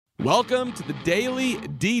Welcome to the Daily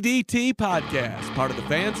DDT Podcast, part of the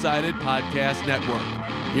Fansided Podcast Network.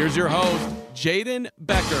 Here's your host, Jaden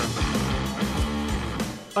Becker.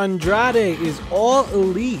 Andrade is all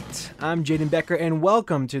elite. I'm Jaden Becker, and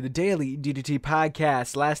welcome to the Daily DDT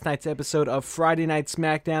Podcast. Last night's episode of Friday Night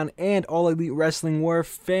SmackDown and All Elite Wrestling were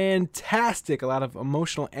fantastic. A lot of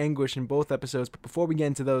emotional anguish in both episodes, but before we get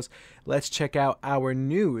into those, let's check out our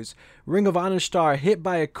news. Ring of Honor star hit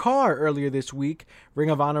by a car earlier this week. Ring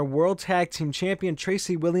of Honor World Tag Team Champion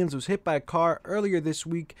Tracy Williams was hit by a car earlier this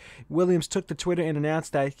week. Williams took to Twitter and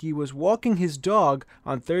announced that he was walking his dog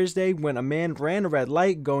on Thursday when a man ran a red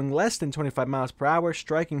light going less than 25 miles per hour,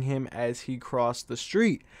 striking him as he crossed the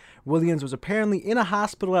street. Williams was apparently in a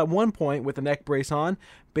hospital at one point with a neck brace on.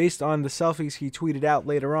 Based on the selfies he tweeted out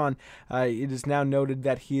later on, it is now noted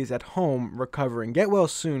that he is at home recovering. Get well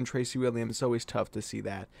soon, Tracy Williams. It's always tough to see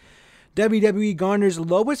that. WWE garners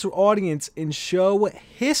lowest audience in show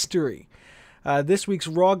history. This week's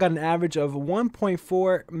Raw got an average of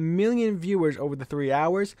 1.4 million viewers over the 3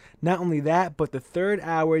 hours. Not only that, but the third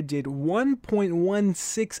hour did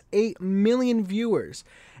 1.168 million viewers.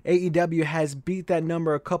 AEW has beat that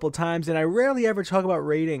number a couple times, and I rarely ever talk about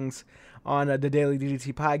ratings on the Daily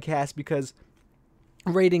DDT Podcast because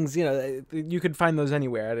ratings, you could find those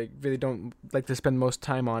anywhere. I really don't like to spend most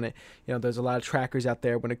time on it. There's a lot of trackers out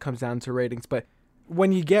there when it comes down to ratings, but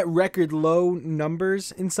when you get record low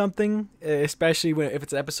numbers in something, especially if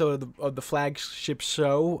it's an episode of the flagship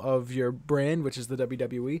show of your brand, which is the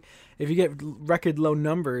WWE, if you get record low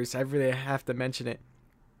numbers, I really have to mention it.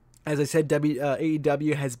 As I said,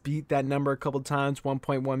 AEW has beat that number a couple times,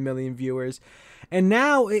 1.1 million viewers. And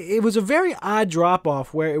now it was a very odd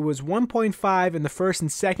drop-off where it was 1.5 in the first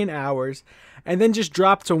and second hours and then just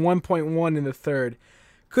dropped to 1.1 in the third.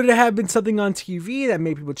 Could it have been something on TV that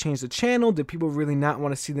made people change the channel? Did people really not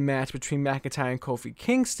want to see the match between McIntyre and Kofi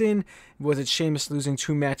Kingston? Was it Sheamus losing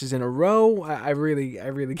 2 matches in a row? I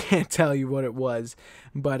really can't tell you what it was.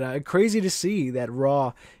 But crazy to see that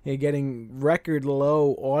Raw getting record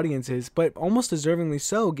low audiences, but almost deservingly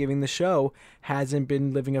so, given the show hasn't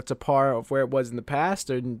been living up to par of where it was in the past,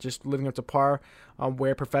 or just living up to par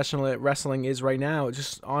where professional wrestling is right now,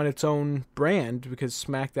 just on its own brand, because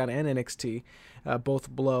SmackDown and NXT both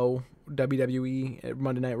blow WWE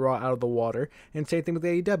Monday Night Raw out of the water, and same thing with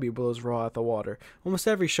AEW blows Raw out the water. Almost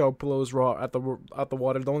every show blows Raw out the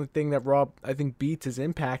water. The only thing that Raw I think beats is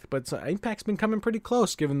Impact, but Impact's been coming pretty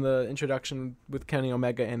close given the introduction with Kenny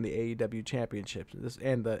Omega and the AEW Championship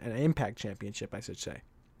and an Impact Championship, I should say.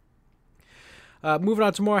 Moving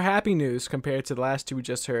on to more happy news compared to the last two we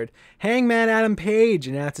just heard. Hangman Adam Page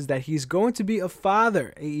announces that he's going to be a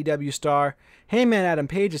father. AEW star Hangman Adam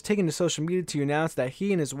Page has taken to social media to announce that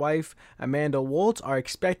he and his wife, Amanda Waltz, are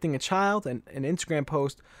expecting a child, and an Instagram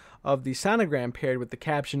post of the sonogram paired with the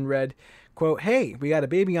caption read, quote, "Hey, we got a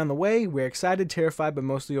baby on the way. We're excited, terrified, but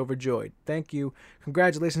mostly overjoyed. Thank you.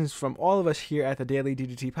 Congratulations from all of us here at the Daily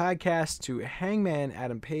DDT Podcast to Hangman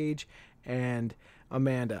Adam Page and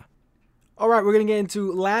Amanda." All right, we're going to get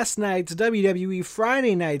into last night's WWE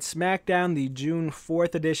Friday Night SmackDown, the June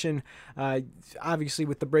 4th edition. Obviously,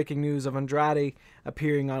 with the breaking news of Andrade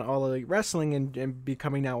appearing on All Elite Wrestling and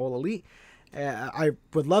becoming now All Elite. I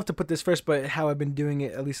would love to put this first, but how I've been doing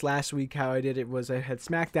it, at least last week, how I did it was I had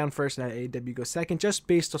SmackDown first and I had AEW go second, just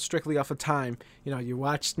based strictly off of time. You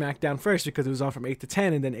watch SmackDown first because it was on from 8 to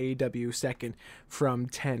 10, and then AEW second from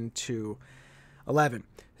 10 to 11.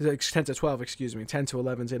 10 to 12, 10 to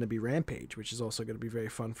 11 is going to be Rampage, which is also going to be very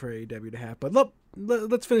fun for AEW to have. But look,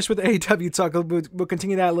 let's finish with AEW talk. We'll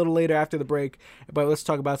continue that a little later after the break, but let's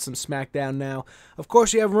talk about some SmackDown now. Of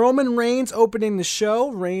course, you have Roman Reigns opening the show.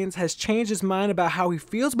 Reigns has changed his mind about how he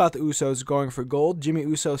feels about the Usos going for gold. Jimmy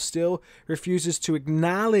Uso still refuses to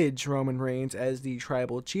acknowledge Roman Reigns as the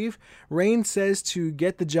tribal chief. Reigns says to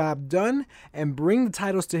get the job done and bring the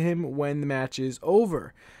titles to him when the match is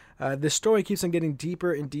over. This story keeps on getting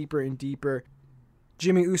deeper and deeper and deeper.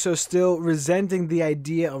 Jimmy Uso still resenting the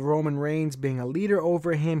idea of Roman Reigns being a leader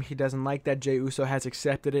over him. He doesn't like that Jey Uso has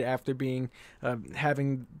accepted it after being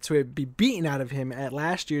having to be beaten out of him at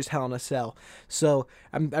last year's Hell in a Cell. So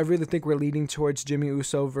I really think we're leading towards Jimmy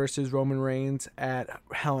Uso versus Roman Reigns at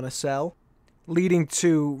Hell in a Cell, leading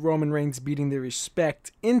to Roman Reigns beating the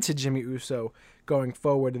respect into Jimmy Uso going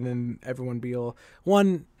forward, and then everyone be all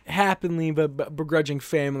one happily but begrudging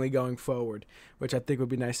family going forward, which I think would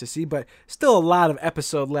be nice to see. But still a lot of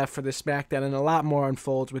episode left for this SmackDown, and a lot more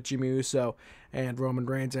unfolds with Jimmy Uso and Roman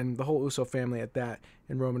Reigns and the whole Uso family at that,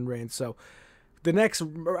 and Roman Reigns. So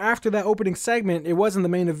After that opening segment, it wasn't the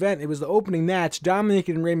main event. It was the opening match. Dominic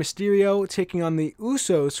and Rey Mysterio taking on the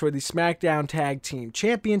Usos for the SmackDown Tag Team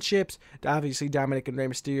Championships. Obviously, Dominic and Rey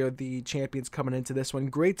Mysterio, the champions, coming into this one.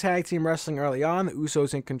 Great tag team wrestling early on. The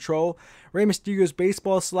Usos in control. Rey Mysterio's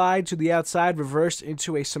baseball slide to the outside reversed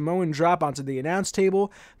into a Samoan drop onto the announce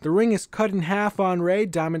table. The ring is cut in half on Rey.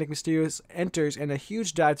 Dominic Mysterio enters and a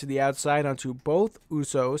huge dive to the outside onto both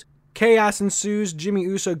Usos. Chaos ensues. Jimmy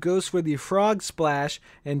Uso goes for the frog splash,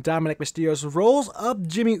 and Dominic Mysterio rolls up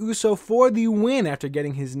Jimmy Uso for the win after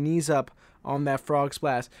getting his knees up on that frog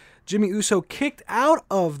splash. Jimmy Uso kicked out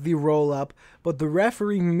of the roll-up, but the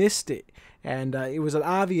referee missed it. And it was an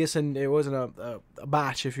obvious, and it wasn't a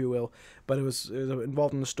botch, if you will, but it was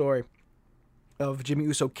involved in the story of Jimmy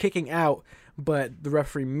Uso kicking out, but the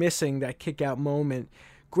referee missing that kick-out moment.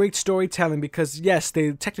 Great storytelling because, yes,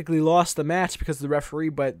 they technically lost the match because of the referee,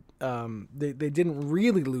 but they didn't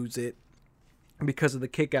really lose it because of the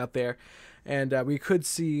kick out there. And we could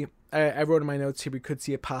see, I wrote in my notes here, we could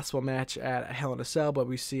see a possible match at Hell in a Cell, but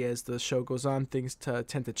we see as the show goes on, things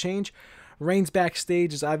tend to change. Reigns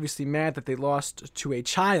backstage is obviously mad that they lost to a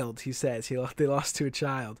child, he says. They lost to a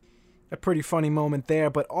child. A pretty funny moment there,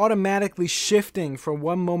 but automatically shifting from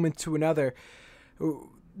one moment to another.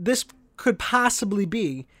 This could possibly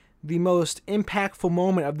be the most impactful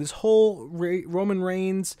moment of this whole Roman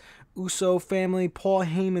Reigns, Uso family, Paul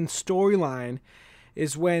Heyman storyline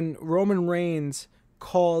is when Roman Reigns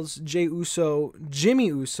calls Jey Uso Jimmy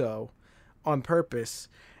Uso on purpose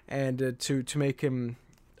and to make him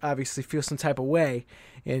obviously feel some type of way.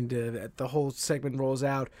 And the whole segment rolls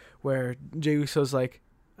out where Jey Uso's like,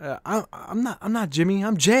 I'm not Jimmy,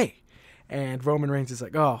 I'm Jay. And Roman Reigns is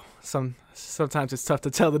like, oh, sometimes it's tough to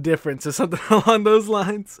tell the difference or something along those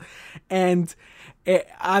lines. And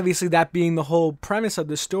obviously that being the whole premise of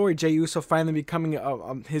the story, Jey Uso finally becoming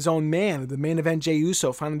his own man, the main event Jey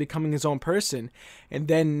Uso finally becoming his own person. And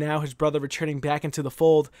then now his brother returning back into the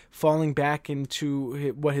fold, falling back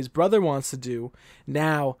into what his brother wants to do.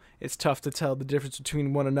 Now it's tough to tell the difference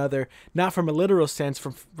between one another, not from a literal sense,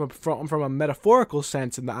 from a metaphorical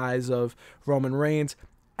sense in the eyes of Roman Reigns.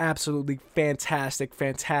 Absolutely fantastic.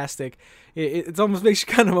 It almost makes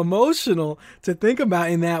you kind of emotional to think about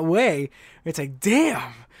in that way. It's like,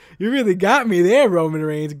 damn, you really got me there, Roman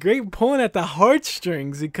Reigns. Great pulling at the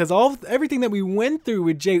heartstrings, because everything that we went through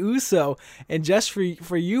with Jey Uso, and just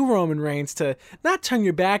for you, Roman Reigns, to not turn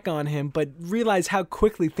your back on him, but realize how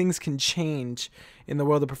quickly things can change in the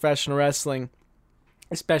world of professional wrestling.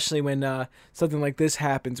 Especially when something like this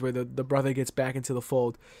happens where the brother gets back into the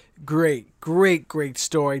fold. Great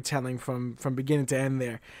storytelling from beginning to end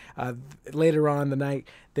there. Later on the night,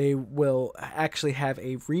 they will actually have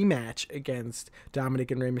a rematch against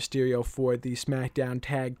Dominic and Rey Mysterio for the SmackDown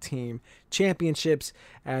Tag Team Championships,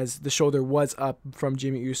 as the shoulder was up from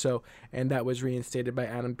Jimmy Uso, and that was reinstated by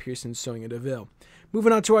Adam Pearce and Sonya Deville.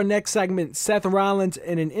 Moving on to our next segment, Seth Rollins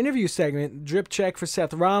in an interview segment. Drip check for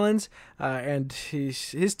Seth Rollins, and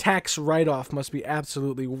his tax write-off must be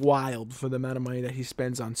absolutely wild for the amount of money that he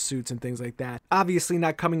spends on suits and things like that. Obviously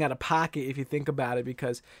not coming out of pocket if you think about it,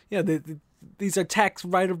 because these are tax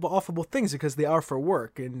write-offable things because they are for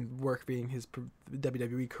work, and work being his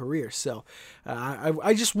WWE career. So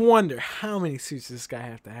I just wonder how many suits does this guy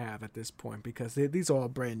have to have at this point, because these are all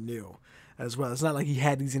brand new as well. It's not like he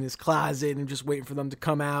had these in his closet and just waiting for them to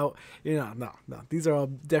come out. No. These are all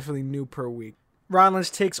definitely new per week. Rollins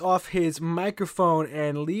takes off his microphone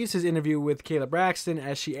and leaves his interview with Kayla Braxton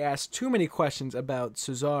as she asks too many questions about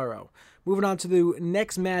Cesaro. Moving on to the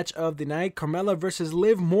next match of the night, Carmella versus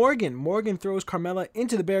Liv Morgan. Morgan throws Carmella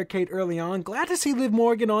into the barricade early on. Glad to see Liv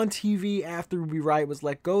Morgan on TV after Ruby Riott was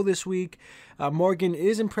let go this week. Morgan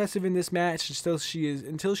is impressive in this match until she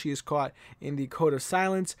is caught in the code of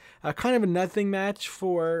silence. Kind of a nothing match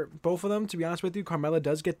for both of them, to be honest with you. Carmella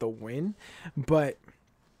does get the win, but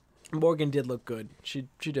Morgan did look good. She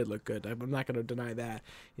did look good. I'm not going to deny that.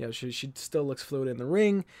 She still looks fluid in the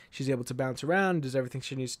ring. She's able to bounce around, does everything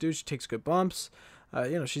she needs to do. She takes good bumps.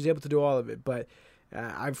 She's able to do all of it. But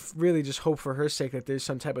I've really just hoped for her sake that there's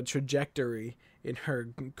some type of trajectory in her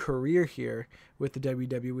career here with the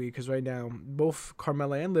WWE, because right now both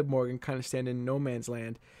Carmella and Liv Morgan kind of stand in no man's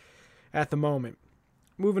land at the moment.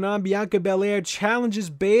 Moving on, Bianca Belair challenges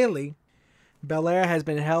Bayley. Belair has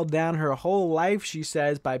been held down her whole life, she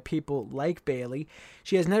says, by people like Bayley.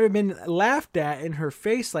 She has never been laughed at in her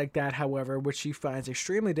face like that, however, which she finds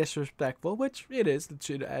extremely disrespectful, which it is,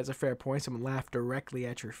 as a fair point, someone laughed directly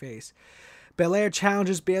at your face. Belair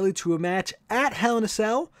challenges Bayley to a match at Hell in a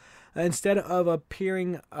Cell instead of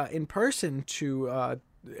appearing in person to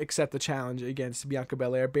accept the challenge against Bianca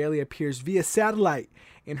Belair. Bayley appears via satellite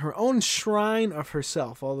in her own shrine of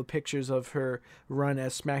herself. All the pictures of her run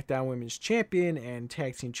as SmackDown Women's Champion and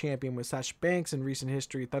Tag Team Champion with Sasha Banks in recent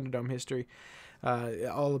history, Thunderdome history,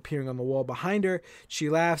 all appearing on the wall behind her. She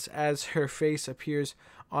laughs as her face appears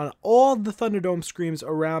on all the Thunderdome screens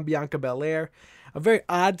around Bianca Belair. A very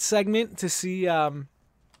odd segment to see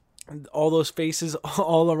all those faces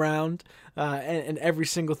all around and every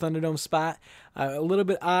single Thunderdome spot. A little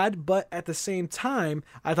bit odd, but at the same time,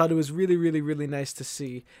 I thought it was really, really, really nice to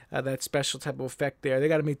see that special type of effect there. They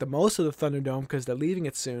got to make the most of the Thunderdome because they're leaving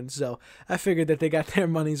it soon. So I figured that they got their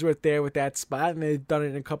money's worth there with that spot, and they've done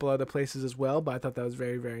it in a couple other places as well, but I thought that was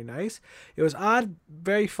very, very nice. It was odd,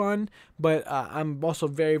 very fun, but I'm also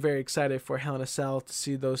very, very excited for Hell in a Cell to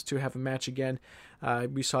see those two have a match again.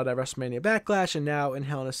 We saw that WrestleMania Backlash, and now in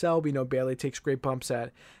Hell in a Cell, we know Bayley takes great bumps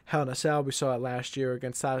at Hell in a Cell. We saw it last year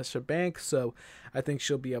against Sasha Banks, so I think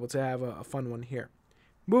she'll be able to have a fun one here.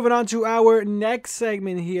 Moving on to our next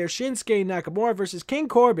segment here, Shinsuke Nakamura versus King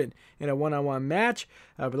Corbin in a one-on-one match.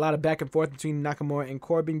 A lot of back and forth between Nakamura and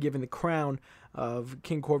Corbin, given the crown of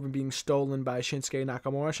King Corbin being stolen by Shinsuke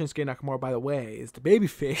Nakamura. Shinsuke Nakamura, by the way, is the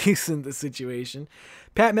babyface in the situation.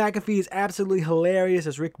 Pat McAfee is absolutely hilarious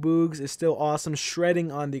as Rick Boogs is still awesome,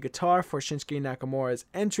 shredding on the guitar for Shinsuke Nakamura's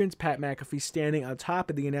entrance. Pat McAfee standing on top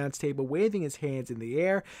of the announce table, waving his hands in the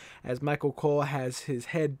air as Michael Cole has his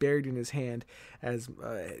head buried in his hand as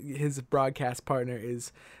his broadcast partner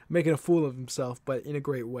is making a fool of himself, but in a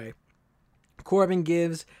great way. Corbin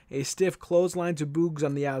gives a stiff clothesline to Boogs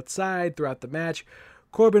on the outside throughout the match.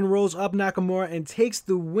 Corbin rolls up Nakamura and takes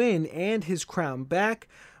the win and his crown back.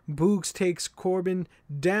 Boogs takes Corbin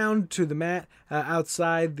down to the mat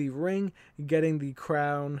outside the ring, getting the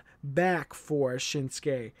crown back for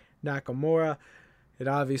Shinsuke Nakamura. And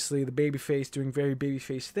obviously the babyface doing very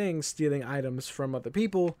babyface things, stealing items from other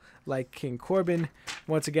people like King Corbin.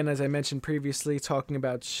 Once again, as I mentioned previously, talking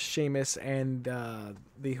about Sheamus and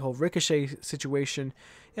the whole Ricochet situation.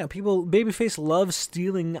 You know, babyface loves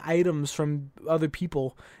stealing items from other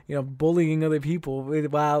people, you know, bullying other people.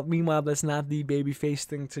 Meanwhile, that's not the babyface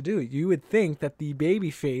thing to do. You would think that the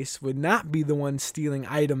babyface would not be the one stealing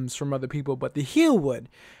items from other people, but the heel would.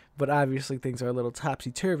 But obviously things are a little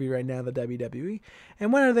topsy-turvy right now in the WWE.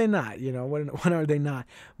 And when are they not? You know, when are they not?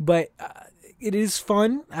 But it is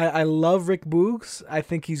fun. I love Rick Boogs. I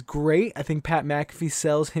think he's great. I think Pat McAfee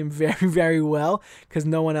sells him very, very well because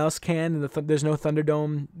no one else can. And there's no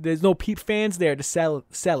Thunderdome. There's no Peep fans there to sell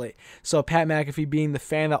it. So Pat McAfee being the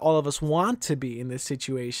fan that all of us want to be in this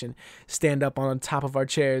situation, stand up on top of our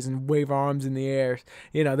chairs and wave our arms in the air.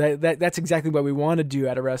 You know, that's exactly what we want to do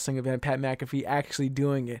at a wrestling event. Pat McAfee actually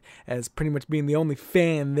doing it as pretty much being the only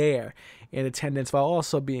fan there in attendance while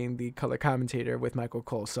also being the color commentator with Michael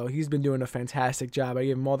Cole. So he's been doing a fantastic job. I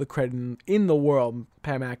give him all the credit in the world,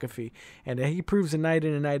 Pat McAfee. And he proves night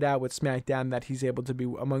in and night out with SmackDown that he's able to be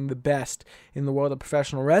among the best in the world of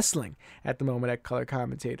professional wrestling at the moment at color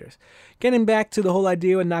commentators. Getting back to the whole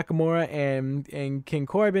idea with Nakamura and King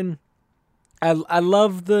Corbin, I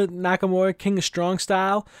love the Nakamura King of Strong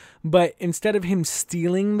style, but instead of him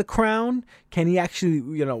stealing the crown, can he actually,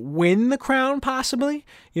 win the crown possibly?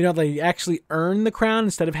 Like actually earn the crown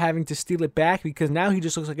instead of having to steal it back, because now he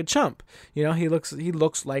just looks like a chump. He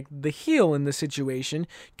looks like the heel in the situation.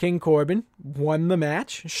 King Corbin won the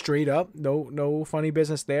match straight up. No funny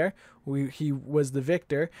business there. He was the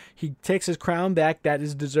victor. He takes his crown back. That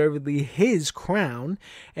is deservedly his crown.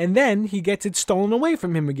 And then he gets it stolen away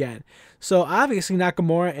from him again. So obviously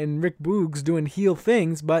Nakamura and Rick Boogs doing heel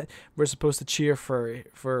things, but we're supposed to cheer for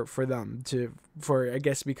them I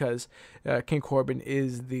guess because King Corbin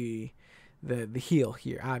is the heel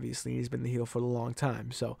here. Obviously he's been the heel for a long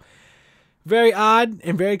time. So very odd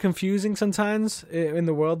and very confusing sometimes in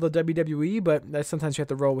the world of WWE, but sometimes you have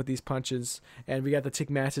to roll with these punches, and we got to take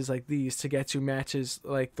matches like these to get to matches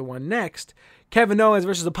like the one next. Kevin Owens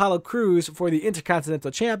versus Apollo Crews for the Intercontinental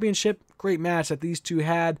Championship. Great match that these two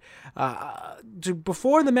had.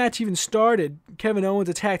 Before the match even started, Kevin Owens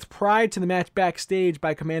attacked prior to the match backstage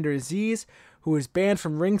by Commander Aziz, who was banned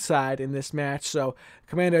from ringside in this match. So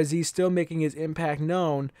Commander Aziz still making his impact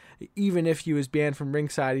known. Even if he was banned from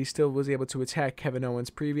ringside, he still was able to attack Kevin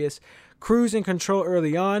Owens previous. Crews in control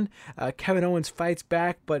early on. Kevin Owens fights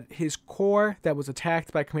back, but his core that was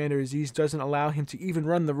attacked by Commander Aziz doesn't allow him to even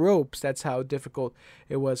run the ropes. That's how difficult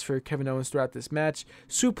it was for Kevin Owens throughout this match.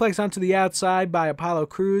 Suplex onto the outside by Apollo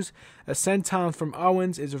Crews. A senton from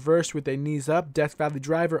Owens is reversed with a knees up. Death Valley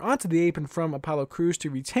driver onto the apron from Apollo Crews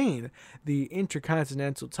to retain the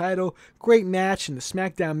Intercontinental title. Great match in the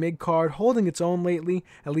SmackDown mid-card, holding its own lately,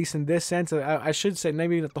 at least in this sense. I should say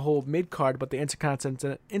maybe not the whole mid-card, but the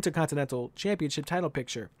Intercontinental Championship title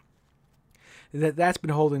picture. That's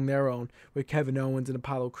been holding their own with Kevin Owens and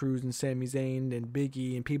Apollo Crews and Sami Zayn and Big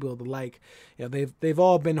E and people of the like. You know, they've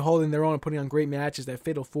all been holding their own and putting on great matches. That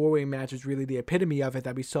Fatal 4-Way match was really the epitome of it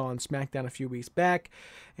that we saw on SmackDown a few weeks back.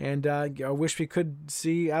 And I wish we could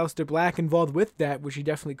see Aleister Black involved with that, which he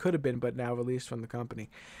definitely could have been, but now released from the company.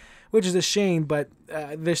 Which is a shame, but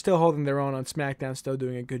they're still holding their own on SmackDown, still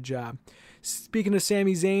doing a good job. Speaking of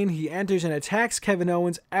Sami Zayn, he enters and attacks Kevin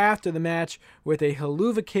Owens after the match with a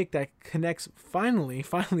Helluva Kick that connects, finally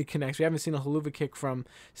connects. We haven't seen a Helluva Kick from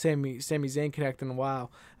Sami Zayn connect in a while,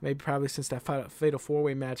 maybe probably since that Fatal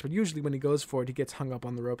 4-Way match, but usually when he goes for it, he gets hung up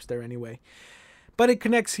on the ropes there anyway. But it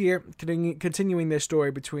connects here, continuing their story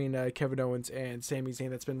between Kevin Owens and Sami Zayn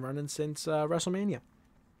that's been running since WrestleMania.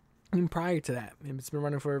 Even prior to that, it's been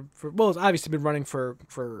running well, it's obviously been running for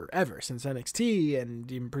forever, since NXT, and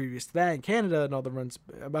even previous to that in Canada and all the runs.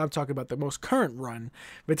 I'm talking about the most current run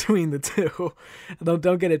between the two.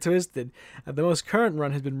 Don't get it twisted. The most current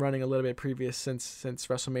run has been running a little bit previous since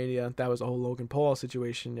WrestleMania. That was the whole Logan Paul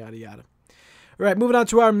situation, yada yada. All right, moving on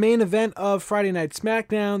to our main event of Friday Night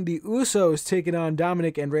SmackDown. The Usos taking on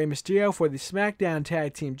Dominic and Rey Mysterio for the SmackDown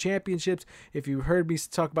Tag Team Championships. If you heard me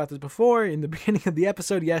talk about this before in the beginning of the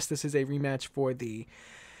episode, yes, this is a rematch for the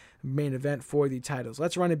main event for the titles.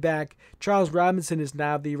 Let's run it back. Charles Robinson is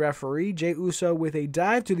now the referee. Jey Uso with a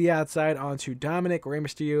dive to the outside onto Dominic. Rey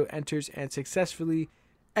Mysterio enters and successfully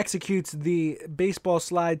executes the baseball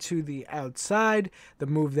slide to the outside, the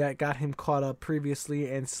move that got him caught up previously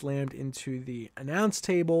and slammed into the announce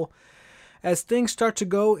table. As things start to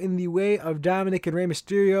go in the way of Dominic and Rey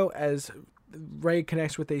Mysterio, as Rey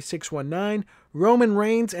connects with a 619, Roman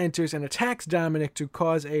Reigns enters and attacks Dominic to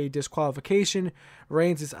cause a disqualification.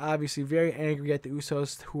 Reigns is obviously very angry at the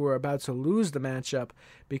Usos, who are about to lose the matchup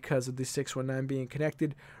because of the 619 being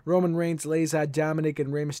connected. Roman Reigns lays out Dominic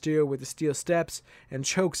and Rey Mysterio with the steel steps and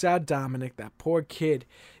chokes out Dominic, that poor kid.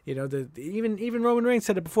 You know, even Roman Reigns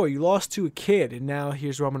said it before, you lost to a kid, and now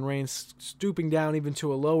here's Roman Reigns stooping down even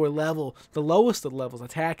to a lower level, the lowest of levels,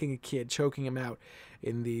 attacking a kid, choking him out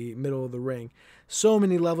in the middle of the ring. So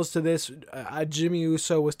many levels to this. Jimmy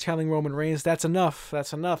Uso was telling Roman Reigns, that's enough,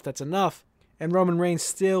 that's enough, that's enough. And Roman Reigns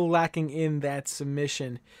still lacking in that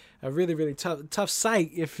submission. A really, really tough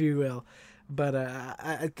sight, if you will. But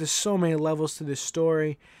there's so many levels to this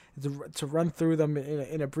story. To run through them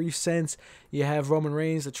in a brief sense, you have Roman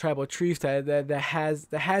Reigns, the tribal chief that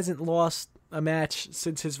hasn't lost a match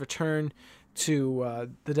since his return to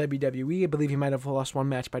the WWE. I believe he might have lost one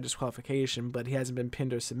match by disqualification, but he hasn't been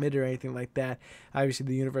pinned or submitted or anything like that. Obviously,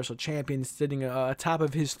 the Universal Champion sitting atop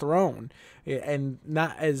of his throne, and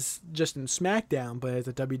not as just in SmackDown, but as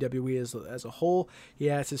the WWE as a whole. He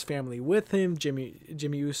has his family with him. Jimmy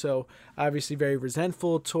Uso, obviously very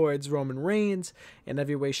resentful towards Roman Reigns in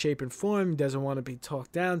every way, shape, and form. Doesn't want to be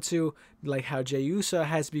talked down to, like how Jey Uso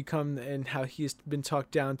has become and how he's been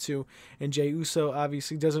talked down to. And Jey Uso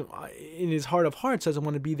obviously doesn't, in his heart of hearts, doesn't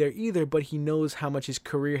want to be there either, but he knows how much his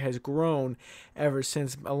career has grown ever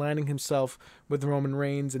since aligning himself with Roman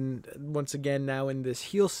Reigns, and once again now in this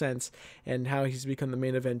heel sense, and how he's become the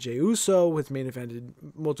main event Jey Uso, has main evented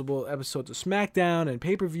multiple episodes of SmackDown and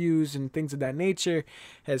pay-per-views and things of that nature,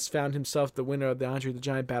 has found himself the winner of the Andre the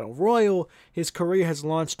Giant Battle Royal. His career has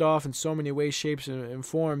launched off in so many ways, shapes, and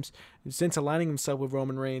forms since aligning himself with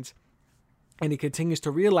Roman Reigns. And he continues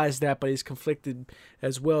to realize that, but he's conflicted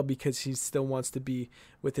as well because he still wants to be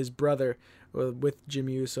with his brother, with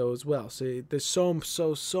Jimmy Uso as well. So there's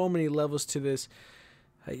so many levels to this.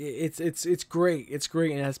 It's great. It's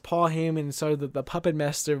great. And as Paul Heyman, sort of the puppet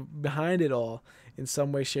master behind it all in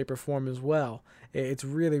some way, shape, or form as well. It's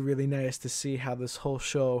really, really nice to see how this whole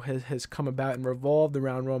show has come about and revolved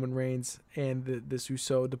around Roman Reigns and this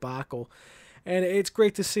Uso debacle. And it's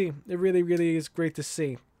great to see. It really, really is great to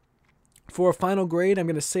see. For a final grade, I'm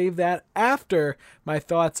going to save that after my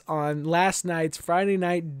thoughts on last night's Friday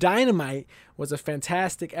Night Dynamite. Was a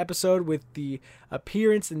fantastic episode with the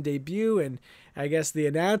appearance and debut, and I guess the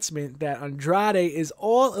announcement that Andrade is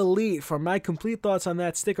all elite. For my complete thoughts on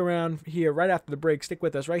that, stick around here right after the break. Stick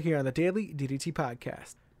with us right here on the Daily DDT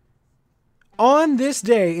Podcast. On this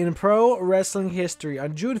day in pro wrestling history,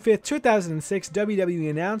 on June 5th, 2006, WWE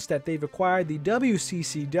announced that they've acquired the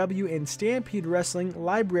WCCW and Stampede Wrestling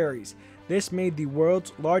libraries. This made the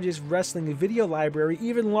world's largest wrestling video library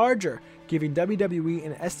even larger, giving WWE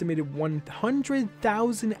an estimated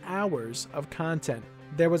 100,000 hours of content.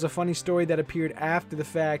 There was a funny story that appeared after the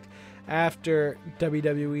fact, after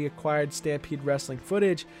WWE acquired Stampede Wrestling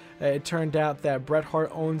footage. It turned out that Bret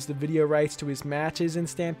Hart owns the video rights to his matches in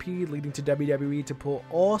Stampede, leading to WWE to pull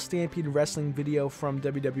all Stampede Wrestling video from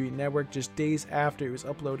WWE Network just days after it was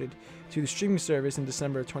uploaded to the streaming service in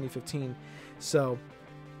December of 2015. So,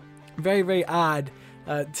 very, very odd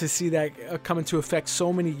to see that come into effect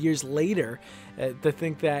so many years later. To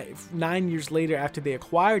think that 9 years later, after they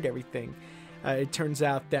acquired everything, it turns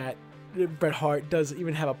out that Bret Hart does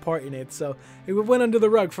even have a part in it. So it went under the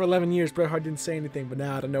rug for 11 years. Bret Hart didn't say anything, but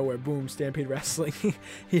now out of nowhere, boom, Stampede Wrestling.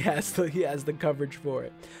 he has the coverage for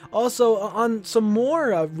it. Also, on some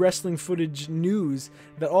more wrestling footage news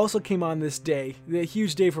that also came on this day, a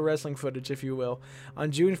huge day for wrestling footage, if you will.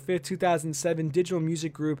 On June 5th, 2007, Digital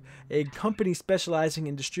Music Group, a company specializing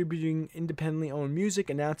in distributing independently owned music,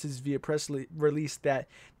 announces via press release that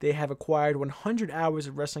they have acquired 100 hours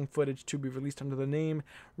of wrestling footage to be released under the name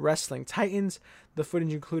Wrestling Titans. The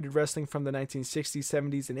footage included wrestling from the 1960s,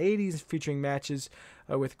 70s, and 80s, featuring matches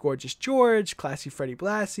with Gorgeous George, Classy Freddie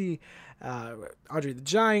Blassie, Andre the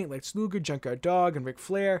Giant, Lex Luger, Junkyard Dog, and Ric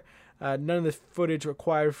Flair. None of the footage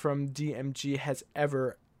acquired from DMG has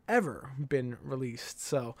ever been released.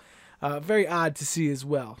 So, very odd to see as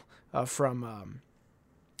well from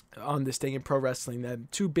on this day in pro wrestling.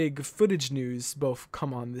 That two big footage news both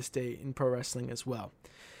come on this day in pro wrestling as well.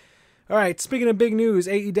 All right, speaking of big news,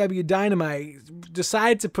 AEW Dynamite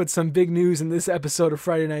decided to put some big news in this episode of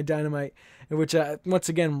Friday Night Dynamite, which once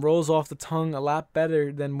again rolls off the tongue a lot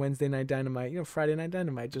better than Wednesday Night Dynamite. You know, Friday Night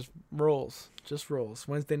Dynamite just rolls.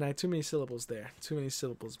 Wednesday night, too many syllables there.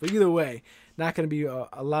 But either way, not going to be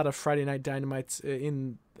a lot of Friday Night Dynamites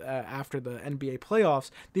in after the NBA playoffs.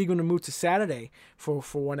 They're going to move to Saturday for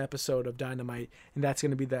one episode of Dynamite, and that's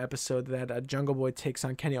going to be the episode that Jungle Boy takes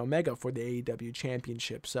on Kenny Omega for the AEW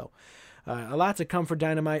Championship. So, a lot to come for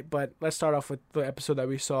Dynamite, but let's start off with the episode that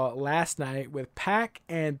we saw last night with Pac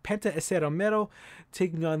and Penta Ese Romero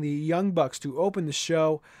taking on the Young Bucks to open the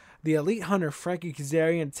show. The Elite Hunter Frankie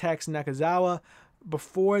Kazarian attacks Nakazawa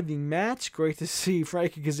before the match. Great to see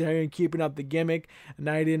Frankie Kazarian keeping up the gimmick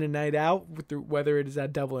night in and night out, whether it is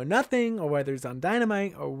at Double or Nothing or whether it's on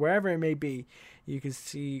Dynamite or wherever it may be. You can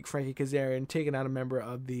see Frankie Kazarian taking out a member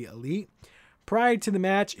of the Elite. Prior to the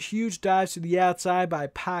match, huge dives to the outside by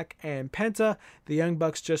Pac and Penta. The Young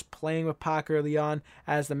Bucks just playing with Pac early on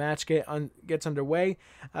as the match gets underway.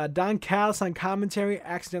 Don Callis on commentary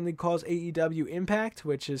accidentally calls AEW Impact,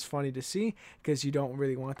 which is funny to see because you don't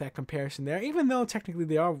really want that comparison there, even though technically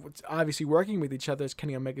they are obviously working with each other as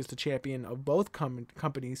Kenny Omega is the champion of both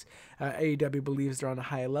companies. AEW believes they're on a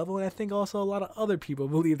higher level, and I think also a lot of other people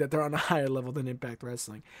believe that they're on a higher level than Impact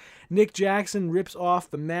Wrestling. Nick Jackson rips off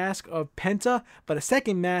the mask of Penta, but a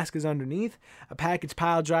second mask is underneath. A package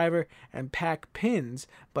pile driver, and Pac pins,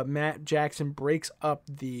 but Matt Jackson breaks up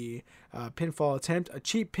the pinfall attempt. A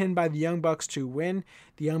cheap pin by the Young Bucks to win.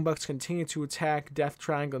 The Young Bucks continue to attack Death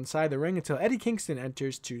Triangle inside the ring until Eddie Kingston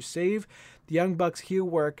enters to save. The Young Bucks heel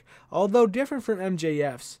work, although different from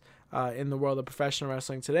MJF's in the world of professional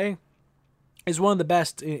wrestling today, is one of the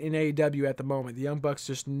best in AEW at the moment. The Young Bucks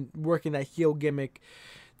just working that heel gimmick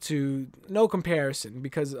to no comparison,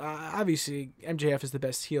 because obviously MJF is the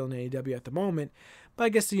best heel in AEW at the moment. But I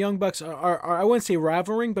guess the Young Bucks are I wouldn't say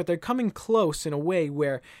rivaling, but they're coming close in a way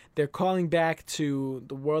where they're calling back to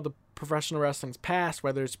the world of professional wrestling's past,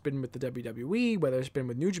 whether it's been with the WWE, whether it's been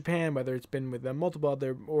with New Japan, whether it's been with multiple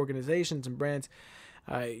other organizations and brands.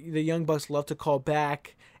 The Young Bucks love to call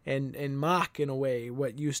back and mock, in a way,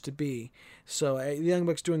 what used to be. So the Young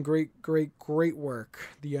Bucks doing great work,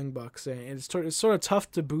 the Young Bucks. And it's sort of tough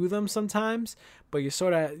to boo them sometimes, but you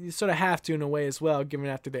sort of have to in a way as well, given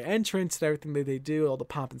after their entrance and everything that they do, all the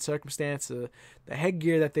pomp and circumstance, the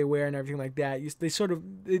headgear that they wear and everything like that.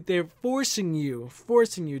 They're forcing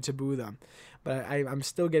you to boo them. But I'm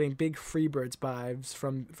still getting big Freebirds vibes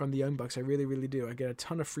from the Young Bucks. I really, really do. I get a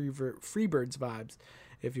ton of Freebirds vibes,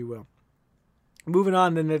 if you will. Moving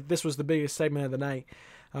on, then, this was the biggest segment of the night.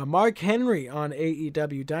 Mark Henry on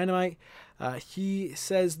AEW Dynamite. He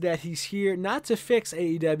says that he's here not to fix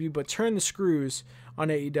AEW, but turn the screws on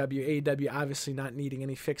AEW. AEW obviously not needing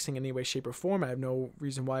any fixing in any way, shape, or form. I have no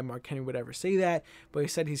reason why Mark Henry would ever say that, but he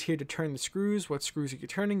said he's here to turn the screws. What screws are you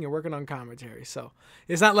turning? You're working on commentary. So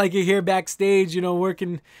it's not like you're here backstage,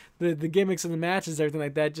 working the gimmicks and the matches, everything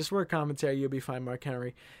like that. Just work commentary. You'll be fine, Mark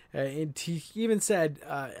Henry. And he even said,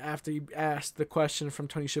 after he asked the question from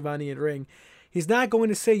Tony Schiavone in ring, he's not going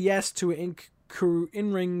to say yes to an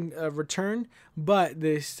in-ring return, but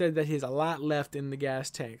they said that he has a lot left in the gas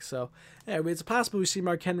tank. So it's possible we see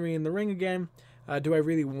Mark Henry in the ring again. Do I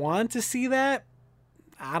really want to see that?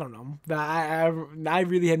 I don't know. I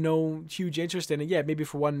really had no huge interest in it. Yeah, maybe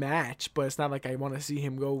for one match, but it's not like I want to see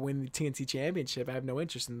him go win the TNT Championship. I have no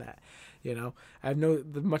interest in that. I have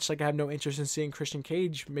much like I have no interest in seeing Christian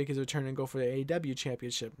Cage make his return and go for the AEW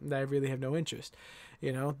Championship. I really have no interest.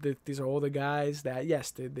 These are all the guys that,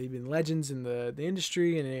 yes, they've been legends in the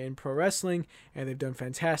industry and in pro wrestling, and they've done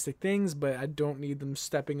fantastic things, but I don't need them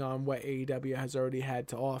stepping on what AEW has already had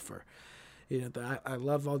to offer. I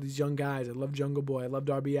love all these young guys. I love Jungle Boy. I love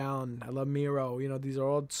Darby Allin. I love Miro. These are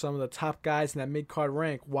all some of the top guys in that mid-card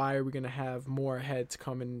rank. Why are we going to have more heads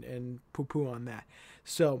come and poo-poo on that?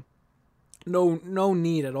 So no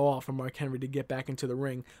need at all for Mark Henry to get back into the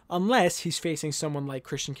ring unless he's facing someone like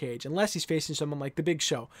Christian Cage, unless he's facing someone like The Big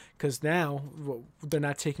Show, because now they're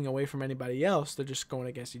not taking away from anybody else. They're just going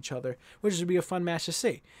against each other, which would be a fun match to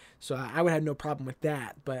see. So I would have no problem with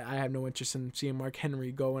that, but I have no interest in seeing Mark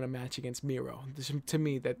Henry go in a match against Miro. To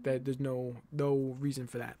me, that there's no reason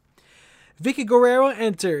for that. Vicky Guerrero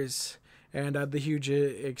enters. And the huge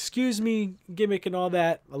excuse me gimmick and all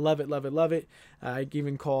that. I love it, love it, love it. I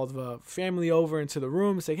even called the family over into the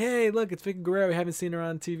room saying, hey, look, it's Vicky Guerrero. We haven't seen her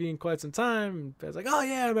on TV in quite some time. And I was like, oh,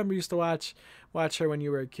 yeah, I remember you used to watch her when you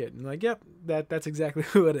were a kid. And I'm like, yep, that's exactly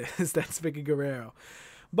who it is. That's Vicky Guerrero.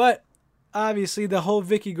 But obviously the whole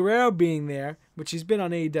Vicky Guerrero being there, which she's been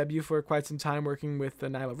on AEW for quite some time working with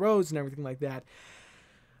Nyla Rose and everything like that,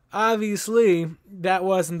 obviously that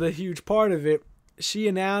wasn't the huge part of it. She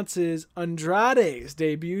announces Andrade's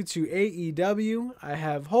debut to AEW. I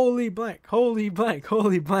have holy blank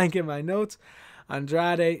in my notes.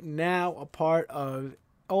 Andrade now a part of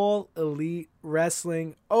All Elite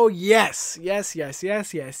Wrestling. Oh, yes. Or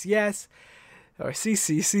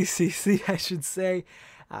CC, I should say.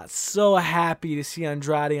 So happy to see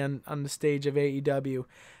Andrade on the stage of AEW.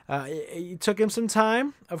 It took him some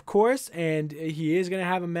time, of course, and he is going to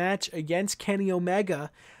have a match against Kenny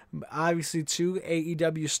Omega. Obviously, two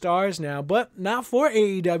AEW stars now, but not for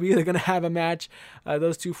AEW. They're going to have a match.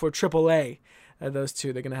 Those two for AAA. They're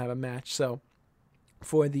going to have a match. So,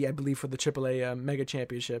 for the AAA Mega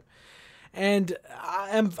Championship. And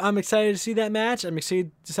I'm excited to see that match. I'm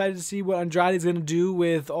excited to see what Andrade is going to do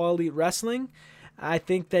with All Elite Wrestling. I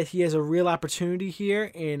think that he has a real opportunity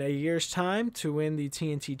here in a year's time to win the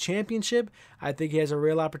TNT Championship. I think he has a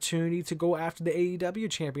real opportunity to go after the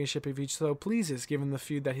AEW Championship if he so pleases, given the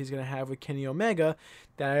feud that he's going to have with Kenny Omega,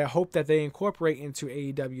 that I hope that they incorporate into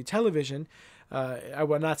AEW television. I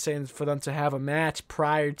was not saying for them to have a match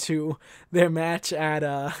prior to their match at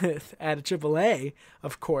a AAA.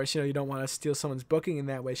 Of course, you don't want to steal someone's booking in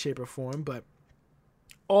that way, shape, or form. But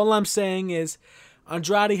all I'm saying is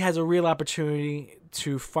Andrade has a real opportunity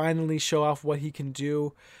to finally show off what he can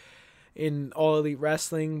do in All Elite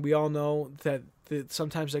Wrestling. We all know that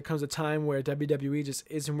sometimes there comes a time where WWE just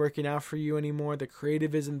isn't working out for you anymore. The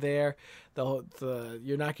creative isn't there.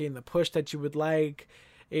 You're not getting the push that you would like.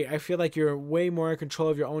 I feel like you're way more in control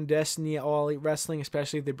of your own destiny at All Elite Wrestling,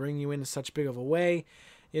 especially if they bring you in such big of a way.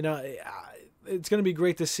 It's going to be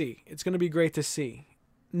great to see. It's going to be great to see.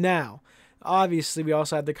 Now, obviously, we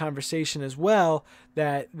also had the conversation as well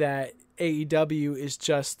that AEW is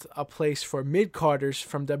just a place for mid-carders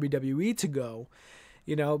from WWE to go.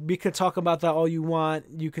 We could talk about that all you want.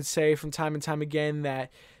 You could say from time and time again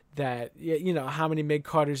that how many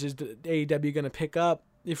mid-carders is AEW going to pick up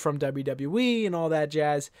from WWE and all that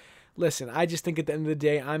jazz. Listen, I just think at the end of the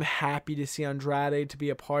day, I'm happy to see Andrade to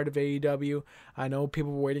be a part of AEW. I know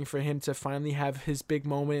people were waiting for him to finally have his big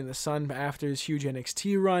moment in the sun after his huge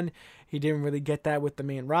NXT run. He didn't really get that with the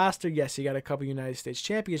main roster. Yes, he got a couple United States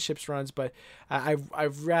Championships runs, but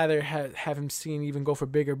I'd rather have him seen even go for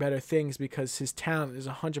bigger, better things because his talent is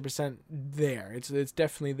 100% there. It's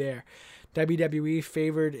definitely there. WWE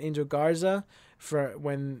favored Angel Garza for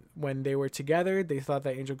when they were together. They thought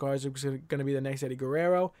that Angel Garza was going to be the next Eddie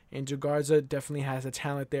Guerrero. Angel Garza definitely has a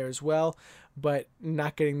talent there as well, but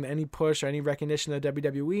not getting any push or any recognition at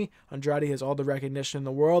WWE. Andrade has all the recognition in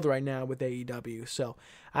the world right now with AEW. So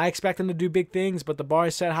I expect him to do big things, but the bar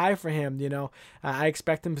is set high for him. I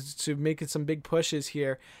expect him to make some big pushes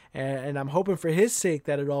here, and I'm hoping for his sake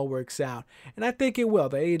that it all works out. And I think it will.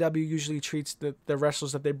 The AEW usually treats the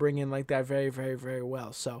wrestlers that they bring in like that very, very, very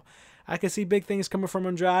well. So I can see big things coming from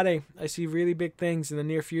Andrade. I see really big things in the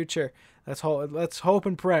near future. Let's hope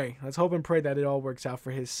and pray. Let's hope and pray that it all works out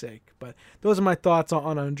for his sake. But those are my thoughts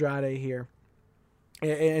on Andrade here.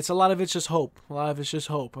 It's a lot of it's just hope.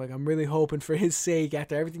 Like, I'm really hoping for his sake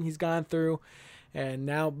after everything he's gone through, and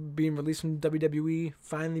now being released from WWE,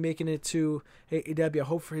 finally making it to AEW. I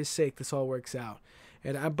hope for his sake this all works out.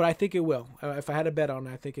 But I think it will. If I had a bet on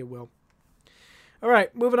it, I think it will. All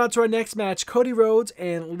right, moving on to our next match. Cody Rhodes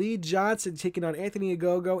and Lee Johnson taking on Anthony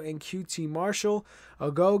Ogogo and QT Marshall.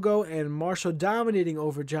 Ogogo and Marshall dominating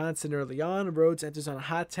over Johnson early on. Rhodes enters on a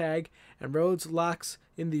hot tag, and Rhodes locks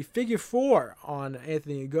in the figure 4 on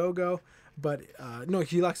Anthony Ogogo. But, no,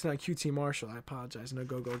 he locks it on QT Marshall. I apologize. And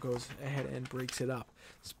Ogogo goes ahead and breaks it up.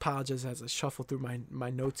 Just apologize as I shuffle through my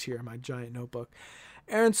notes here, my giant notebook.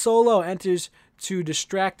 Aaron Solo enters to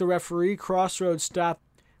distract the referee. Crossroads stop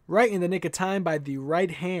right in the nick of time by the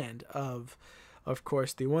right hand of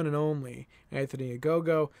course, the one and only Anthony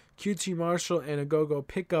Ogogo. QT Marshall and Ogogo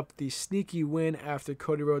pick up the sneaky win after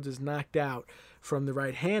Cody Rhodes is knocked out from the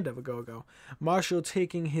right hand of Ogogo. Marshall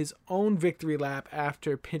taking his own victory lap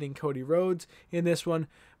after pinning Cody Rhodes in this one.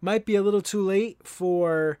 Might be a little too late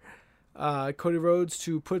for Cody Rhodes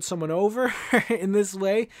to put someone over in this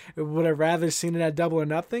way. Would have rather seen it at Double or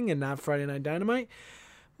Nothing and not Friday Night Dynamite.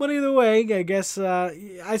 But either way, I guess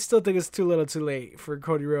I still think it's too little too late for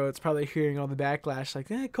Cody Rhodes, probably hearing all the backlash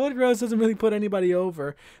like, Cody Rhodes doesn't really put anybody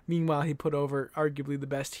over. Meanwhile, he put over arguably the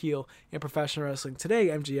best heel in professional wrestling today,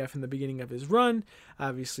 MJF, in the beginning of his run.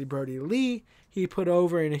 Obviously, Brody Lee, he put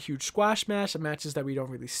over in a huge squash match, matches that we don't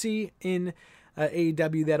really see in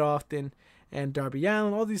AEW that often. And Darby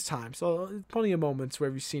Allin, all these times. So plenty of moments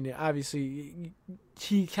where we've seen it. Obviously,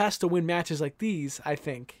 he has to win matches like these, I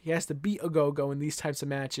think. He has to beat Ogogo in these types of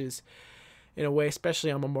matches in a way,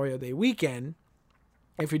 especially on Memorial Day weekend.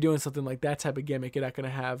 If you're doing something like that type of gimmick, you're not going to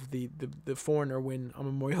have the foreigner win on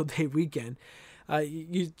Memorial Day weekend.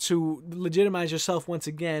 To legitimize yourself once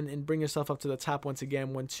again and bring yourself up to the top once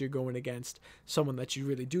again once you're going against someone that you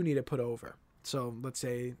really do need to put over. So let's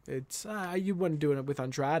say it's you wouldn't do it with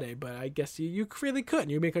Andrade, but I guess you really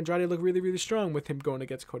could. You make Andrade look really, really strong with him going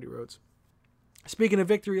against Cody Rhodes. Speaking of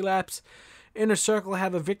victory laps, Inner Circle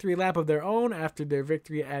have a victory lap of their own after their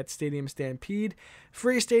victory at Stadium Stampede.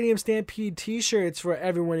 Free Stadium Stampede t-shirts for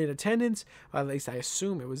everyone in attendance. At least I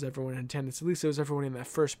assume it was everyone in attendance. At least it was everyone in that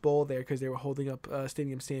first bowl there because they were holding up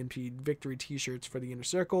Stadium Stampede victory t-shirts for the Inner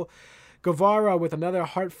Circle. Guevara with another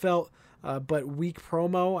heartfelt but weak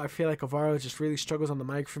promo. I feel like Guevara just really struggles on the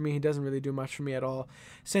mic for me. He doesn't really do much for me at all.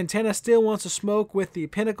 Santana still wants to smoke with the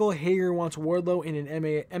Pinnacle. Hager wants Wardlow in an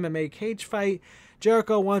MMA cage fight.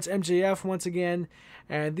 Jericho wants MJF once again.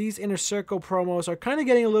 And these Inner Circle promos are kind of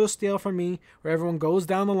getting a little stale for me, where everyone goes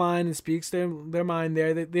down the line and speaks their mind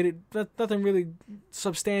there. They nothing really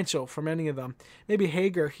substantial from any of them. Maybe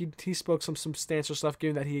Hager, he spoke some substantial stuff,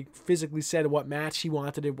 given that he physically said what match he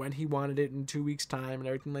wanted it, when he wanted it, in 2 weeks' time, and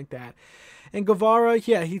everything like that. And Guevara,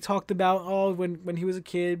 yeah, he talked about, when he was a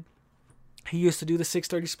kid, he used to do the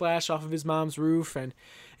 630 splash off of his mom's roof, and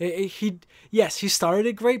he started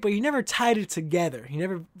it great, but he never tied it together. He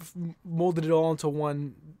never molded it all into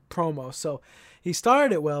one promo. So he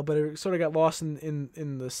started it well, but it sort of got lost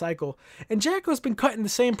in the cycle. And Jericho's been cutting the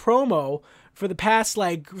same promo for the past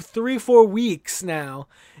 3-4 weeks now.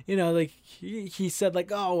 He said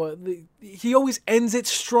he always ends it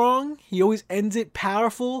strong. He always ends it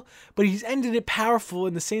powerful, but he's ended it powerful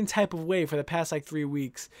in the same type of way for the past 3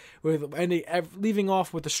 weeks, leaving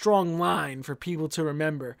off with a strong line for people to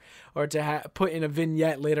remember, or to put in a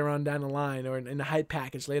vignette later on down the line, or in a hype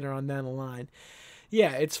package later on down the line.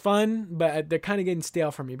 Yeah, it's fun, but they're kind of getting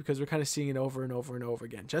stale for me because we're kind of seeing it over and over and over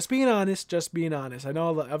again. Just being honest. I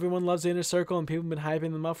know everyone loves the Inner Circle, and people have been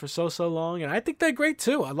hyping them up for so long, and I think they're great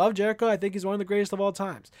too. I love Jericho. I think he's one of the greatest of all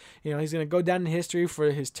times. He's going to go down in history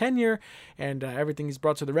for his tenure and everything he's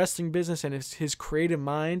brought to the wrestling business, and his creative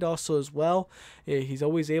mind also as well. He's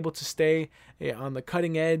always able to stay on the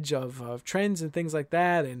cutting edge of trends and things like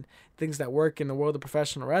that, and things that work in the world of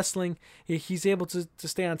professional wrestling. He's able to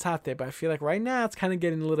stay on top there, but I feel like right now it's kind of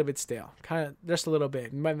getting a little bit stale, kind of just a little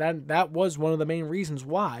bit. And that was one of the main reasons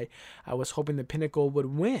why I was hoping the Pinnacle would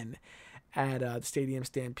win at the Stadium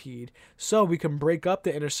Stampede, so we can break up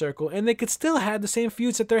the Inner Circle, and they could still have the same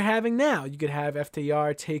feuds that they're having now. You could have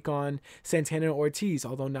FTR take on Santana and Ortiz,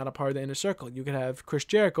 although not a part of the Inner Circle. You could have Chris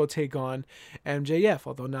Jericho take on MJF,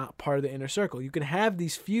 although not part of the Inner Circle. You can have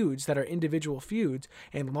these feuds that are individual feuds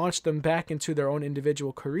and launch them back into their own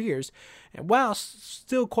individual careers, and while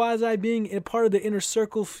still quasi being a part of the Inner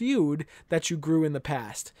Circle feud that you grew in the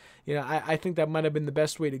past. I think that might have been the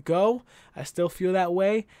best way to go. I still feel that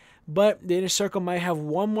way. But the Inner Circle might have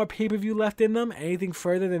one more pay-per-view left in them. Anything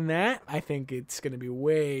further than that, I think it's going to be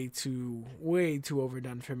way too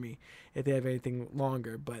overdone for me if they have anything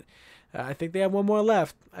longer. But I think they have one more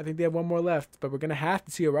left. But we're going to have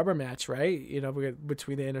to see a rubber match, right?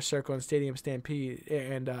 Between the Inner Circle and Stadium Stampede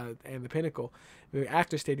and the Pinnacle.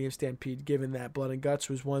 After Stadium Stampede, given that Blood and Guts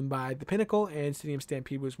was won by the Pinnacle and Stadium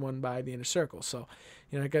Stampede was won by the Inner Circle. So,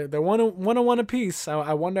 they're one on one apiece.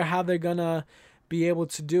 I wonder how they're going to be able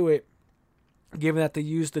to do it, given that they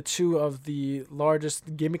used the two of the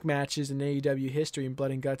largest gimmick matches in AEW history in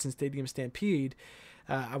Blood and Guts and Stadium Stampede.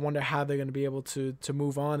 I wonder how they're going to be able to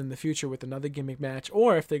move on in the future with another gimmick match,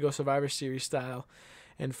 or if they go Survivor Series style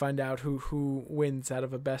and find out who wins out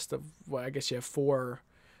of a best of, well, I guess you have four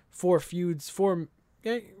feuds,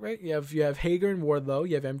 right? You have Hager and Wardlow,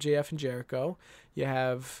 you have MJF and Jericho, you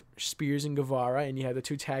have Spears and Guevara, and you have the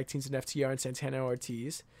two tag teams in FTR and Santana and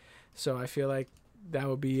Ortiz. So I feel like that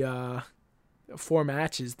would be 4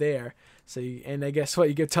 matches there. So and I guess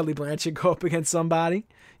you give Tully Blanchard go up against somebody,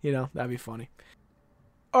 that'd be funny.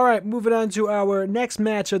 All right, moving on to our next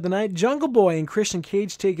match of the night. Jungle Boy and Christian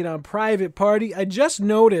Cage taking on Private Party. I just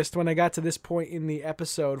noticed when I got to this point in the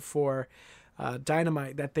episode for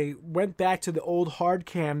Dynamite that they went back to the old hard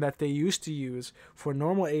cam that they used to use for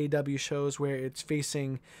normal AEW shows, where it's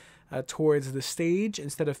facing towards the stage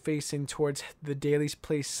instead of facing towards the Daily's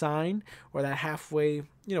Place sign, or that halfway,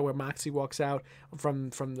 where Moxie walks out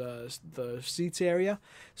from the seats area.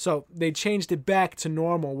 So they changed it back to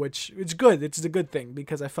normal, which it's good. It's a good thing,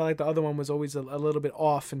 because I felt like the other one was always a little bit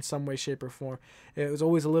off in some way, shape, or form. It was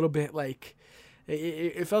always a little bit like,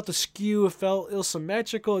 it felt askew, it felt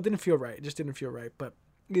ill-symmetrical. It didn't feel right. It just didn't feel right. But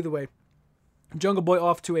either way, Jungle Boy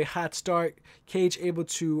off to a hot start. Cage able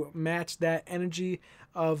to match that energy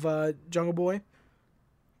of Jungle Boy.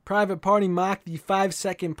 Private Party mocked the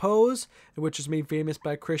 5-second pose, which was made famous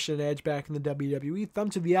by Christian and Edge back in the WWE. Thumb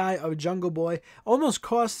to the eye of Jungle Boy almost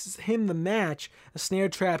costs him the match. A snare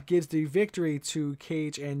trap gives the victory to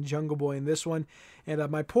Cage and Jungle Boy in this one. And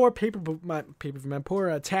my poor tag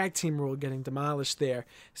team rule getting demolished there,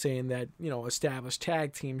 saying that established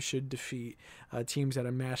tag teams should defeat teams that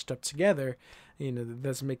are matched up together. That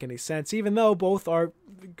doesn't make any sense, even though both are.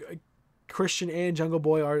 Christian and Jungle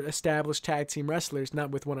Boy are established tag team wrestlers,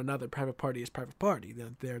 not with one another. Private Party is Private Party.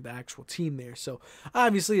 They're the actual team there. So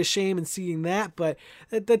obviously a shame in seeing that, but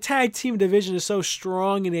the tag team division is so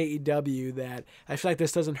strong in AEW that I feel like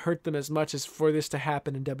this doesn't hurt them as much as for this to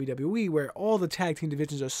happen in WWE, where all the tag team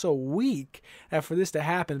divisions are so weak that for this to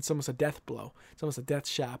happen, it's almost a death blow. It's almost a death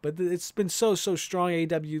shot. But it's been so strong.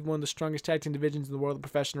 AEW, one of the strongest tag team divisions in the world of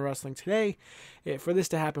professional wrestling today. For this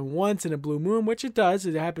to happen once in a blue moon, which it does,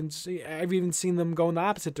 it happens. I've even seen them go in the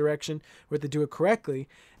opposite direction where they do it correctly,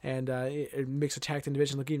 and it makes the tag team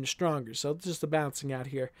division look even stronger. So it's just a balancing out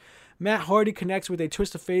here. Matt Hardy connects with a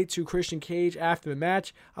twist of fate to Christian Cage after the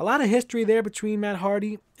match. A lot of history there between Matt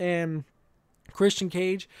Hardy and Christian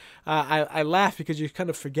Cage. I laugh because you kind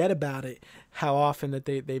of forget about it, how often that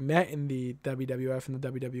they met in the WWF and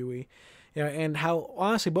the WWE. And how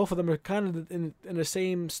honestly both of them are kind of in the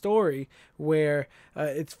same story, where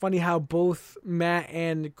it's funny how both Matt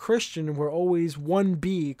and Christian were always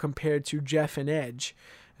 1B compared to Jeff and Edge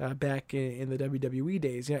back in the WWE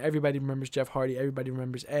days. Everybody remembers Jeff Hardy, everybody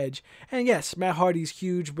remembers Edge, and yes, Matt Hardy's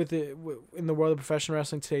huge in the world of professional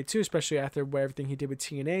wrestling today too, especially after everything he did with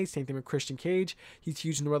TNA. Same thing with Christian Cage. He's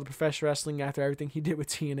huge in the world of professional wrestling after everything he did with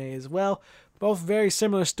TNA as well. Both very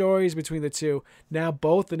similar stories between the two. Now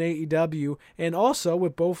both in AEW, and also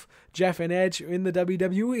with both Jeff and Edge in the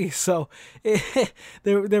WWE. So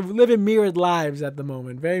they're living mirrored lives at the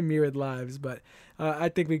moment, very mirrored lives. But I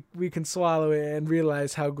think we can swallow it and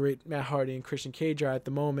realize how great Matt Hardy and Christian Cage are at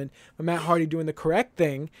the moment. But Matt Hardy doing the correct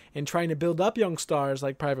thing and trying to build up young stars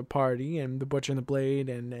like Private Party and the Butcher and the Blade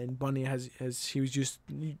and Bunny, as he was just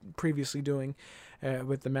previously doing.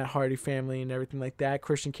 With the Matt Hardy family and everything like that.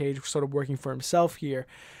 Christian Cage sort of working for himself here,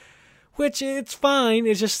 which it's fine.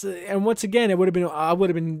 It's just, and once again, I would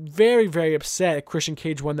have been very, very upset if Christian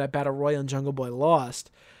Cage won that Battle Royal and Jungle Boy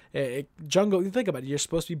lost. You think about it, you're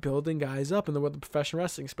supposed to be building guys up in the world of professional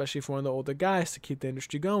wrestling, especially for one of the older guys to keep the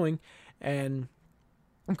industry going, and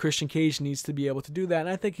Christian Cage needs to be able to do that, and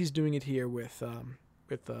I think he's doing it here with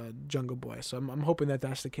Jungle Boy. So I'm hoping that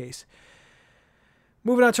that's the case.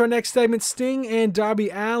 Moving on to our next segment, Sting and Darby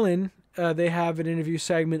Allin. They have an interview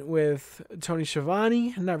segment with Tony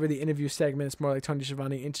Schiavone. Not really an interview segment. It's more like Tony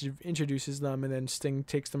Schiavone introduces them, and then Sting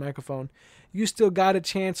takes the microphone. You still got a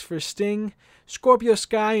chance for Sting. Scorpio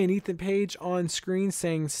Sky and Ethan Page on screen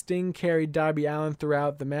saying Sting carried Darby Allin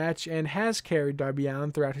throughout the match and has carried Darby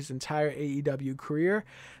Allin throughout his entire AEW career.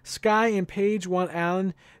 Sky and Page want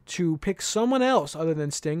Allin to pick someone else other than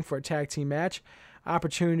Sting for a tag team match.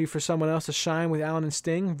 Opportunity for someone else to shine with Allin and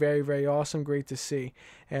Sting. Very, very awesome. Great to see.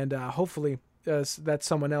 And hopefully that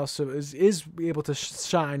someone else is able to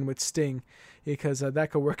shine with Sting, because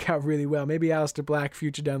that could work out really well. Maybe Aleister Black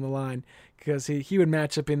future down the line, because he would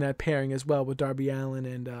match up in that pairing as well with Darby Allin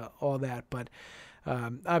and all that. But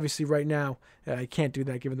obviously right now, I can't do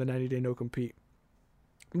that given the 90-day no-compete.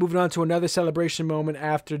 Moving on to another celebration moment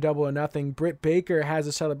after Double or Nothing, Britt Baker has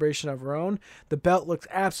a celebration of her own. The belt looks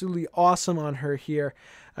absolutely awesome on her here.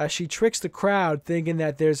 She tricks the crowd thinking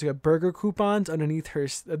that there's burger coupons underneath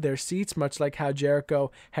their seats, much like how Jericho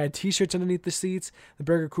had t-shirts underneath the seats. The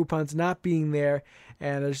burger coupons not being there,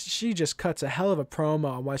 and she just cuts a hell of a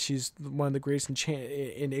promo on why she's one of the greatest in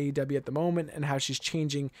AEW at the moment, and how she's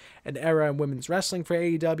changing an era in women's wrestling for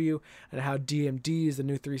AEW, and how DMD is the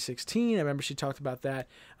new 316. I remember she talked about that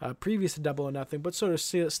previous to Double or Nothing, but sort of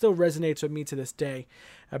still resonates with me to this day.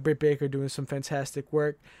 Britt Baker doing some fantastic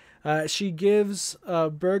work. She gives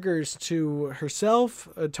burgers to herself,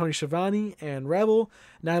 Tony Schiavone, and Rebel.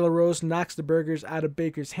 Nyla Rose knocks the burgers out of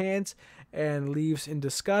Baker's hands and leaves in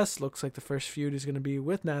disgust. Looks like the first feud is going to be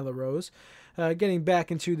with Nyla Rose. Getting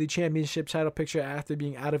back into the championship title picture after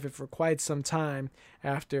being out of it for quite some time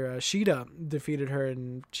after Shida defeated her,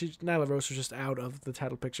 and Nyla Rose was just out of the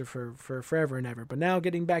title picture for forever and ever. But now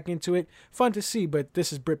getting back into it, fun to see, but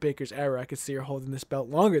this is Britt Baker's era. I could see her holding this belt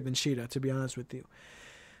longer than Shida, to be honest with you.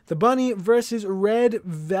 The Bunny versus Red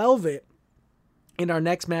Velvet. In our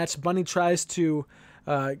next match, Bunny tries to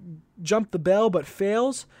jump the bell but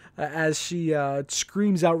fails as she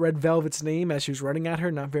screams out Red Velvet's name as she's running at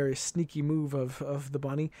her. Not very sneaky move of the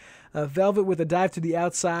Bunny. Velvet with a dive to the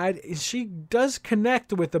outside. She does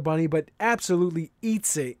connect with the Bunny but absolutely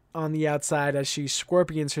eats it on the outside as she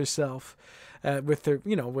scorpions herself. With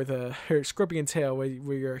her scorpion tail, where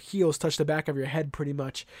your heels touch the back of your head, pretty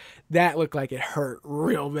much. That looked like it hurt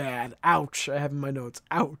real bad. Ouch! I have in my notes.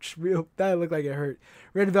 Ouch! That looked like it hurt.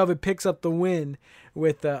 Red Velvet picks up the win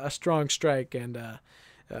with a strong strike, and I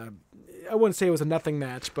wouldn't say it was a nothing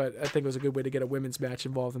match, but I think it was a good way to get a women's match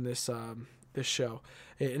involved in this show.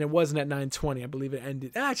 And it wasn't at 9:20. I believe it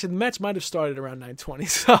ended. Actually, the match might have started around 9:20.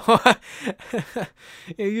 So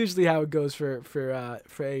usually how it goes for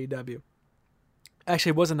AEW.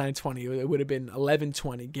 Actually, it wasn't 9:20. It would have been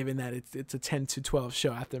 11:20, given that it's a 10 to 12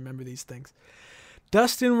 show. I have to remember these things.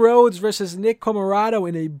 Dustin Rhodes versus Nick Comoroto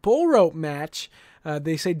in a bull rope match.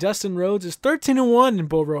 They say Dustin Rhodes is 13-1 in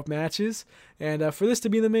bull rope matches, and for this to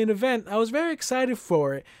be the main event, I was very excited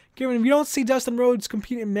for it. Given we don't see Dustin Rhodes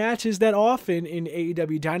compete in matches that often in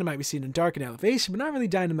AEW Dynamite, we see it in Dark and Elevation, but not really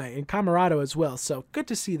Dynamite, and Comoroto as well. So good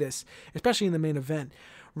to see this, especially in the main event.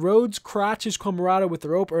 Rhodes crotches Comoroto with the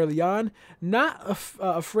rope early on, not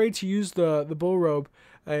afraid to use the bull rope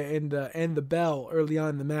and the bell early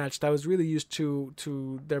on in the match. That was really used to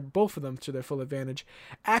both of them to their full advantage.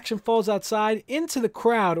 Action falls outside into the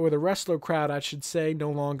crowd, or the wrestler crowd, I should say, no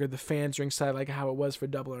longer the fans ringside like how it was for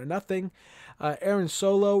Double or Nothing. Aaron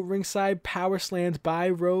Solo ringside power slams by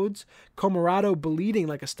Rhodes. Comoroto bleeding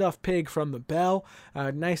like a stuffed pig from the bell.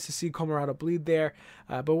 Nice to see Comoroto bleed there,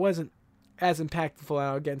 but wasn't as impactful.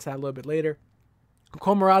 I'll get into that a little bit later.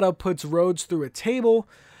 Comoroto puts Rhodes through a table,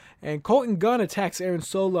 and Colton Gunn attacks Aaron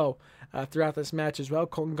Solo throughout this match as well.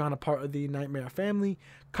 Colton Gunn, a part of the Nightmare family.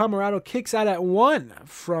 Comoroto kicks out at 1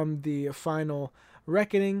 from the final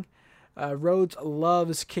reckoning. Rhodes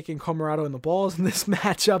loves kicking Comoroto in the balls in this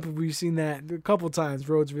matchup. We've seen that a couple times.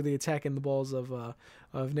 Rhodes really attacking the balls of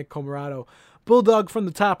Nick Comoroto. Bulldog from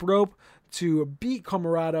the top rope to beat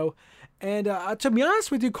Comoroto. And to be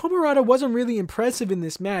honest with you, Comoroto wasn't really impressive in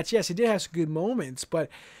this match. Yes, he did have some good moments, but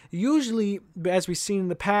usually, as we've seen in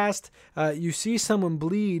the past, you see someone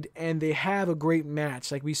bleed and they have a great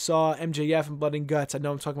match. Like we saw MJF in Blood and Guts. I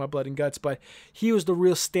know I'm talking about Blood and Guts, but he was the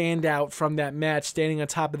real standout from that match, standing on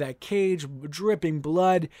top of that cage, dripping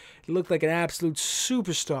blood. He looked like an absolute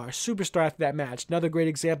superstar after that match. Another great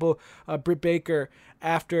example, Britt Baker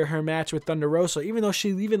after her match with Thunder Rosa, even though she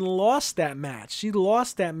even lost that match. She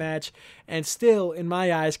lost that match and still, in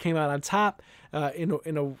my eyes, came out on top in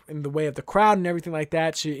the way of the crowd and everything like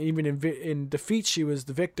that. She even in defeat, she was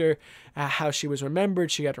the victor. How she was remembered.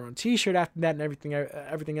 She got her own T-shirt after that and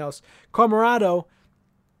everything else. Comoroto,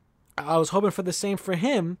 I was hoping for the same for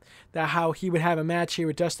him, that how he would have a match here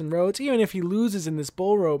with Dustin Rhodes. Even if he loses in this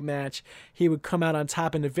bull rope match, he would come out on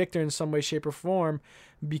top and the victor in some way, shape, or form,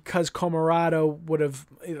 because Comoroto would have,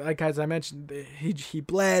 like as I mentioned, he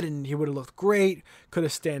bled and he would have looked great, could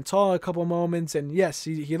have stand tall a couple moments, and yes,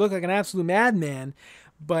 he looked like an absolute madman.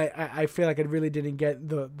 But I feel like I really didn't get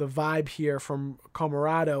the vibe here from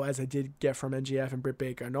Comoroto as I did get from MJF and Britt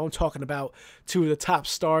Baker. I know I'm talking about two of the top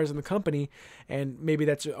stars in the company, and maybe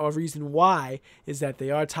that's a reason why, is that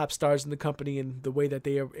they are top stars in the company and the way that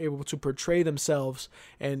they are able to portray themselves,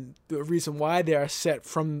 and the reason why they are set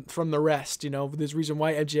from the rest. You know, there's a reason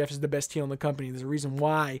why MJF is the best heel in the company. There's a reason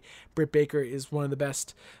why Britt Baker is one of the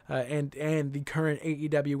best and the current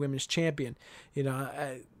AEW Women's Champion. You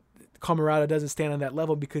know, Comoroto doesn't stand on that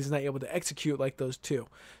level because he's not able to execute like those two.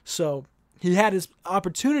 So he had his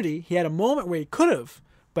opportunity. He had a moment where he could have,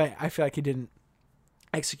 but I feel like he didn't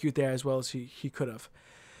execute there as well as he could have.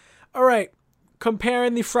 All right.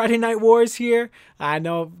 Comparing the Friday Night Wars here. I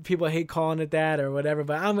know people hate calling it that or whatever,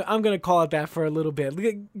 but I'm gonna call it that for a little bit.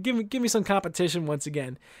 Give me some competition once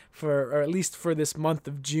again, or at least for this month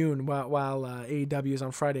of June while AEW is on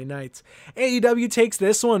Friday nights. AEW takes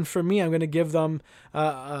this one for me. I'm gonna give them.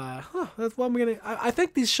 That's what I'm gonna. I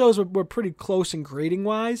think these shows were pretty close in grading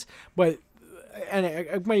wise, but and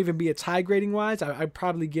it might even be a tie grading wise. I'd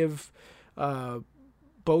probably give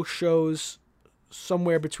both shows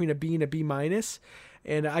somewhere between a B and a B minus,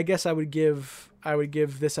 and I guess I would give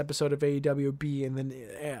this episode of AEW a B, and then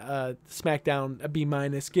SmackDown a B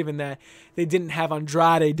minus, given that they didn't have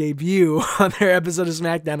Andrade debut on their episode of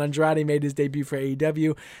SmackDown. Andrade made his debut for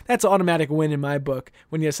AEW. That's an automatic win in my book.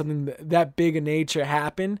 When you have something that big in nature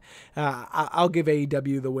happen, I'll give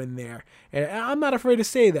AEW the win there. And I'm not afraid to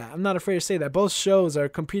say that. Both shows are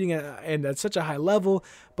competing at such a high level.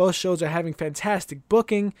 Both shows are having fantastic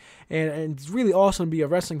booking, and it's really awesome to be a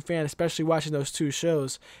wrestling fan, especially watching those two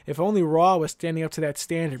shows. If only Raw was standing up to that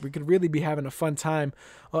standard, we could really be having a fun time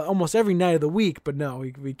almost every night of the week. But no,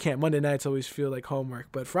 we can't. Monday nights always feel like homework,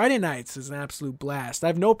 but Friday nights is an absolute blast. I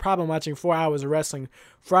have no problem watching 4 hours of wrestling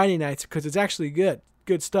Friday nights because it's actually good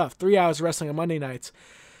stuff. 3 hours of wrestling on Monday nights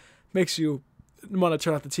makes you want to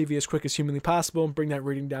turn off the TV as quick as humanly possible and bring that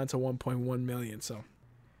rating down to 1.1 million. So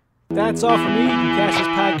that's all for me. You can catch this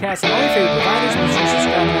podcast on all your favorite providers. Make sure you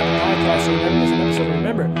subscribe to the podcast so you never miss an episode.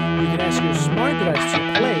 Remember, you can ask your smart device to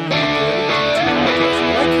play content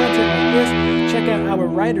like this. Check out our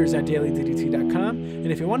writers at dailyddt.com.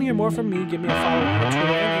 And if you want to hear more from me, give me a follow on Twitter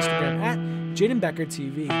and Instagram at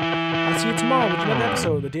JadenBeckerTV. I'll see you tomorrow with another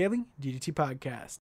episode of the Daily DDT Podcast.